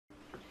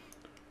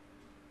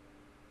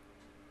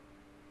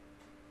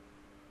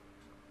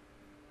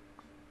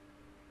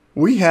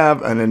We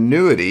have an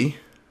annuity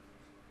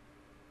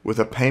with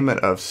a payment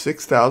of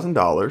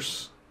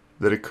 $6,000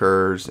 that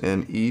occurs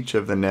in each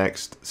of the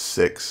next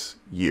 6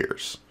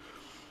 years.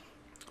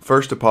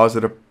 First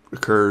deposit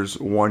occurs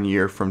 1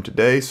 year from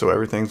today, so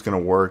everything's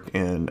going to work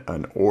in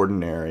an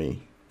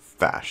ordinary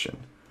fashion.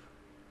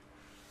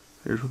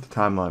 Here's what the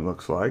timeline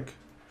looks like.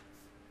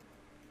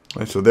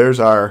 And so there's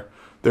our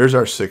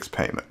 6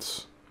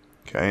 payments.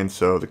 Okay, and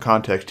so the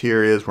context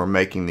here is we're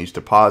making these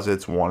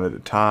deposits one at a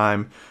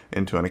time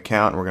into an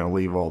account, and we're going to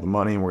leave all the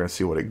money, and we're going to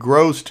see what it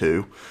grows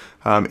to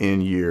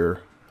in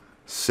year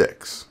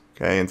 6.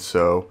 Okay, and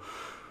so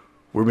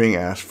we're being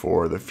asked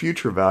for the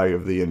future value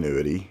of the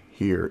annuity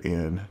here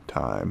in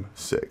time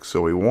 6.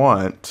 So we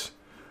want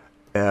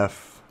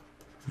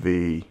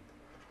FV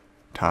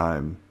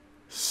time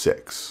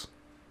 6.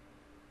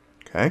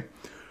 Okay.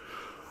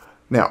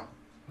 Now,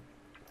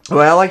 the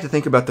way I like to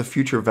think about the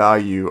future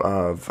value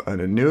of an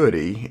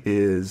annuity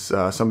is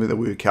something that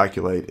we would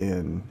calculate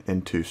in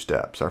 2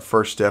 steps. Our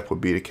first step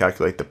would be to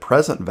calculate the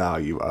present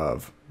value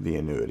of the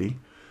annuity.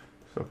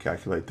 So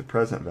calculate the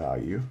present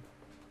value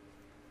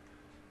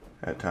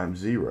at time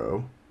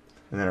 0.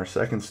 And then our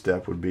second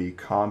step would be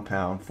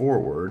compound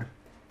forward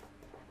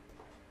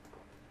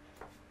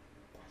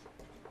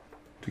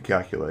to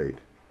calculate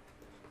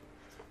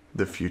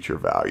the future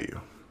value.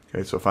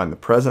 Okay, so find the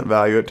present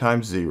value at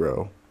time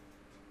 0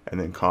 and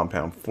then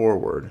compound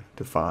forward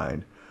to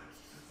find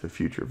the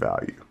future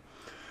value.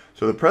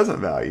 So the present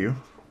value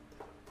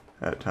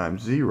at time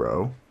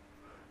 0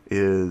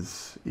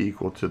 is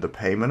equal to the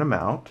payment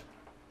amount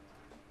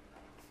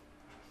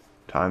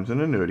times an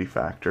annuity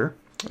factor.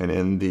 And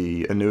in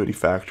the annuity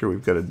factor,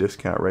 we've got a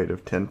discount rate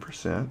of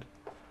 10%.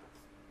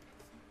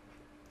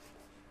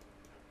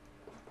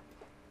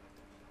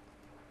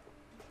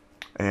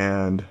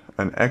 And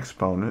an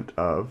exponent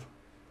of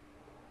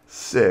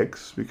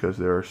 6, because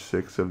there are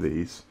 6 of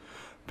these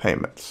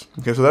payments.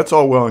 Okay, so that's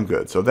all well and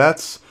good. So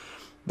that's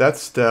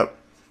step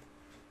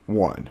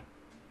 1.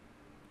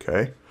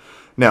 Okay.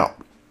 Now,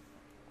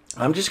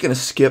 I'm just going to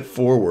skip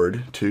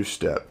forward to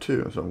step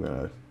 2. So I'm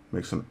going to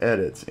make some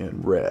edits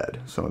in red.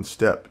 So in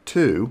step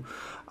 2,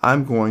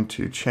 I'm going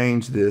to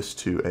change this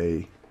to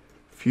a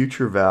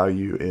future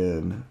value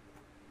in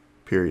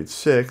period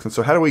 6. And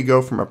so how do we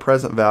go from a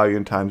present value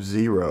in time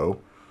 0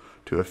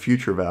 to a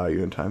future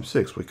value in time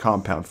 6? We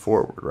compound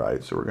forward,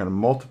 right? So we're going to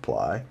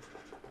multiply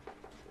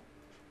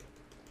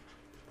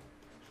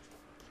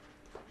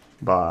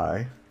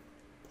by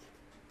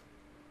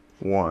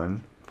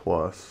 1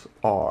 plus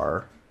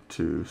r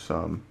to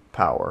some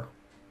power.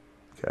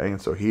 Okay,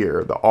 and so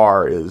here the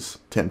r is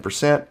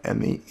 10%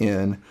 and the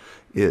n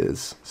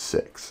is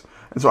 6.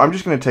 And so I'm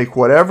just going to take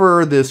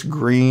whatever this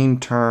green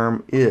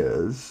term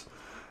is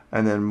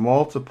and then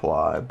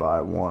multiply by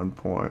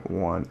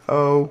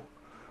 1.10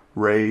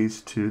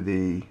 raised to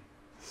the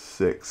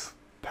 6th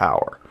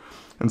power.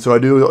 And so I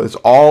do this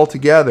all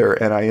together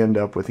and I end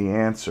up with the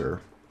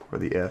answer for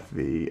the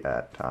FV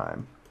at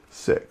time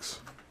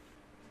 6.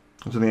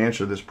 So the answer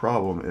to this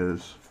problem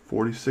is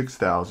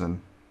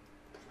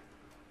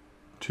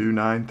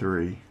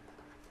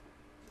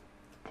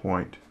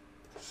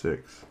 46,293.66.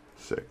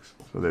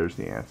 So there's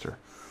the answer.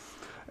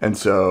 And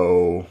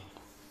so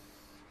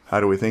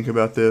how do we think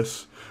about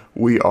this?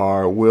 We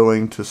are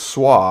willing to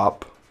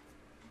swap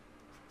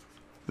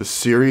the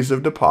series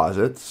of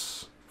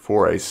deposits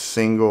for a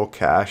single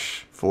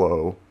cash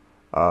flow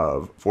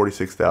of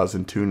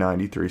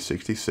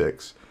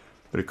 46,293.66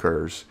 that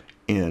occurs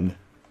in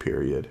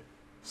period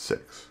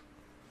 6.